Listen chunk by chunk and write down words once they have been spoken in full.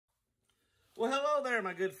Well, hello there,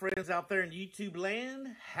 my good friends out there in YouTube land.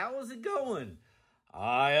 How is it going?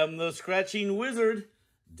 I am the Scratching Wizard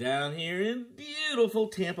down here in beautiful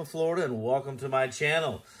Tampa, Florida, and welcome to my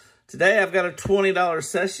channel. Today, I've got a $20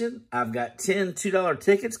 session. I've got 10 $2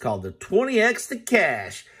 tickets called the 20X to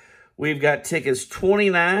Cash. We've got tickets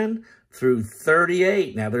 29 through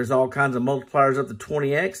 38. Now, there's all kinds of multipliers up to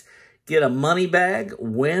 20X. Get a money bag,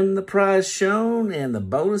 win the prize shown, and the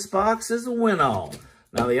bonus box is a win-all.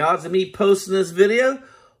 Now, the odds of me posting this video,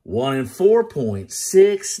 1 in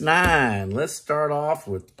 4.69. Let's start off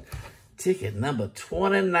with ticket number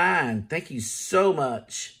 29. Thank you so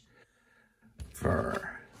much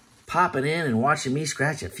for popping in and watching me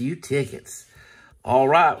scratch a few tickets. All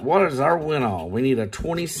right, what is our win-all? We need a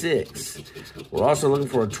 26. We're also looking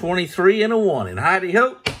for a 23 and a 1. And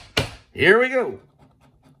hidey-ho, here we go.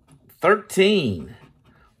 13,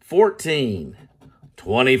 14,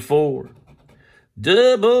 24.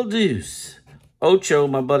 Double deuce. Ocho,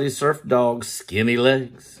 my buddy Surf Dog, skinny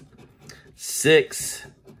legs. 6,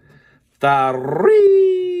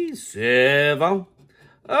 3, 7.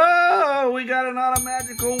 Oh, we got an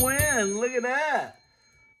automagical win. Look at that.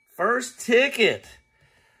 First ticket.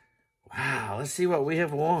 Wow, let's see what we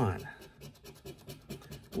have won.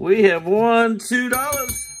 We have won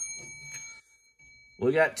 $2.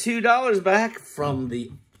 We got $2 back from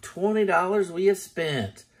the $20 we have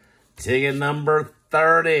spent. Ticket number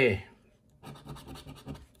 30.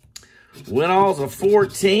 Win-alls of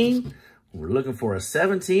 14. We're looking for a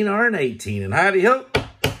 17 or an 18. And howdy-ho,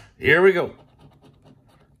 here we go.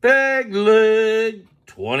 Big leg,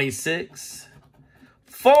 26.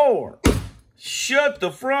 4. Shut the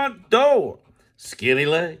front door. Skinny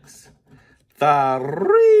legs.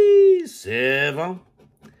 3, 7.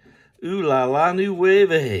 Ooh la la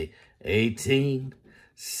nueve. 18.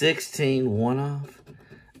 16, one off.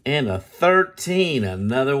 And a 13,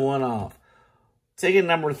 another one off. Ticket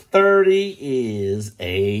number 30 is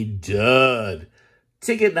a dud.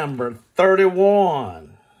 Ticket number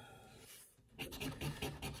 31.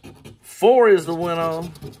 4 is the win-all.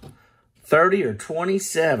 30 or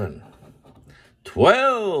 27.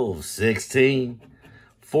 12, 16,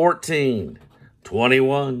 14,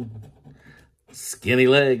 21. Skinny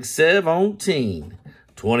legs, 17,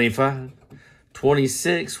 25,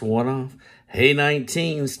 26, one off. Hey,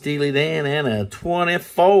 19, Steely Dan, and a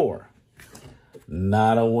 24.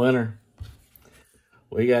 Not a winner.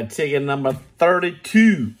 We got ticket number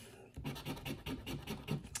 32.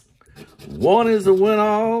 1 is a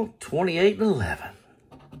win-all, 28 and 11.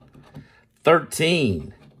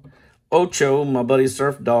 13. Ocho, my buddy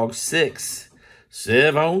Surf Dog, 6.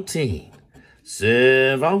 17.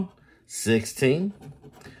 7. 16.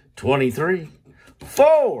 23.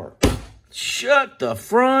 4. Shut the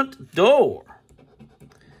front door.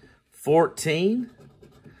 14.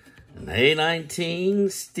 And A19,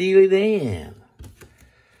 Steely Dan.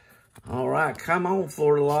 All right, come on,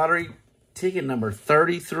 Florida Lottery. Ticket number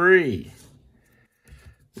 33.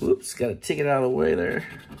 Whoops, got a ticket out of the way there.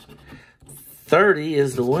 30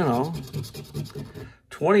 is the win-all.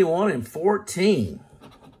 21 and 14.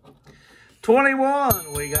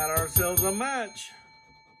 21, we got ourselves a match.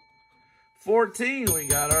 14, we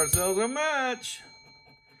got ourselves a match.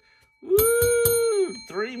 Woo!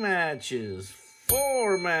 3 matches,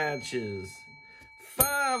 4 matches,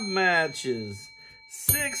 5 matches,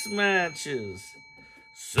 6 matches,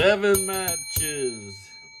 7 matches,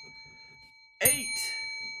 8,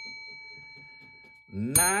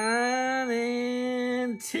 9,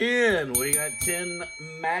 and 10. We got 10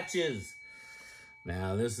 matches.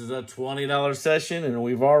 Now, this is a $20 session, and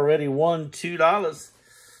we've already won $2.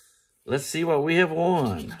 Let's see what we have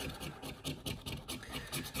won.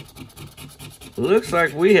 Looks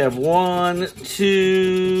like we have won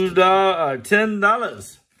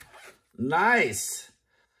 $10. Nice.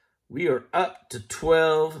 We are up to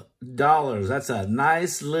 $12. That's a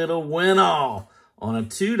nice little win-all on a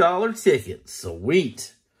 $2 ticket.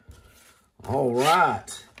 Sweet. All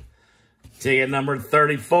right. Ticket number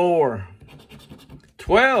 34.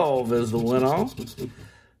 12 is the win-all.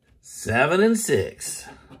 7 and 6.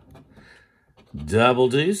 Double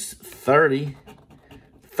deuce, 30,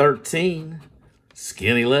 13,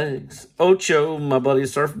 skinny legs. Ocho, my buddy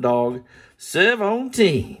Surf Dog,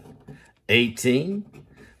 17, 18,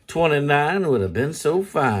 29 would have been so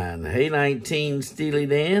fine. Hey, 19, Steely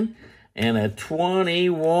Dan, and a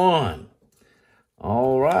 21.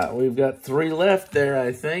 All right, we've got 3 left there,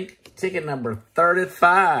 I think. Ticket number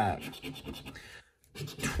 35.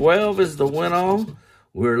 12 is the win-all.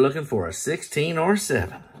 We're looking for a 16 or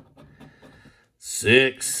 7.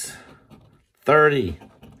 6, 30,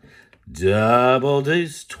 double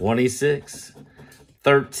deuce, 26,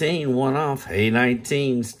 13, one off. Hey,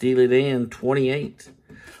 19, steal it in. 28.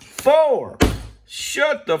 4,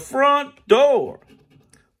 shut the front door.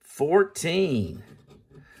 14.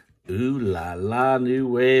 Ooh la la,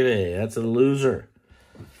 nueve. That's a loser.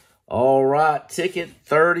 All right, ticket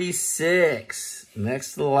 36.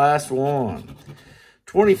 Next to the last one.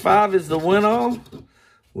 25 is the win-all.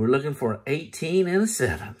 We're looking for 18 and a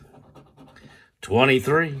 7.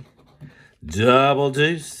 23. Double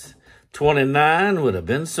deuce. 29 would have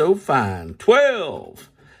been so fine. 12.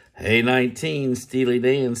 Hey, 19. Steely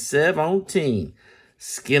Dan. 17.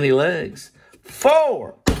 Skinny legs.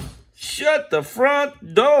 4. Shut the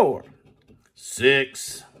front door.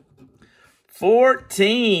 6.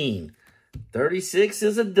 14. 36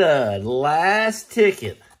 is a dud. Last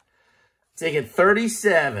ticket. Ticket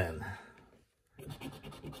 37.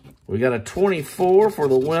 We got a 24 for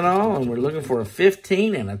the win-all, and we're looking for a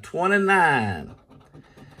 15 and a 29.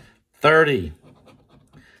 30.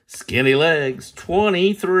 Skinny legs.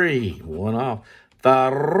 23. One off.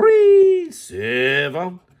 3.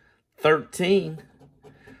 7. 13.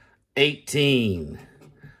 18.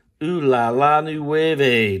 Ooh la la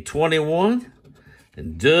nueve. 21.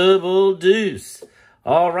 And double deuce.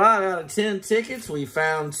 All right, out of 10 tickets, we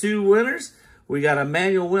found 2 winners. We got a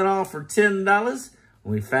manual win-off for $10.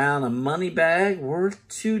 We found a money bag worth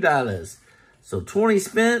 $2. So 20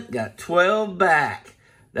 spent, got 12 back.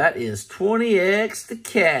 That is 20x the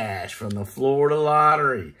cash from the Florida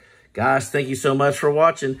Lottery. Guys, thank you so much for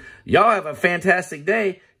watching. Y'all have a fantastic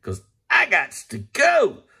day, because I got to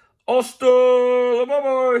go. Hasta la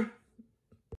bye-bye.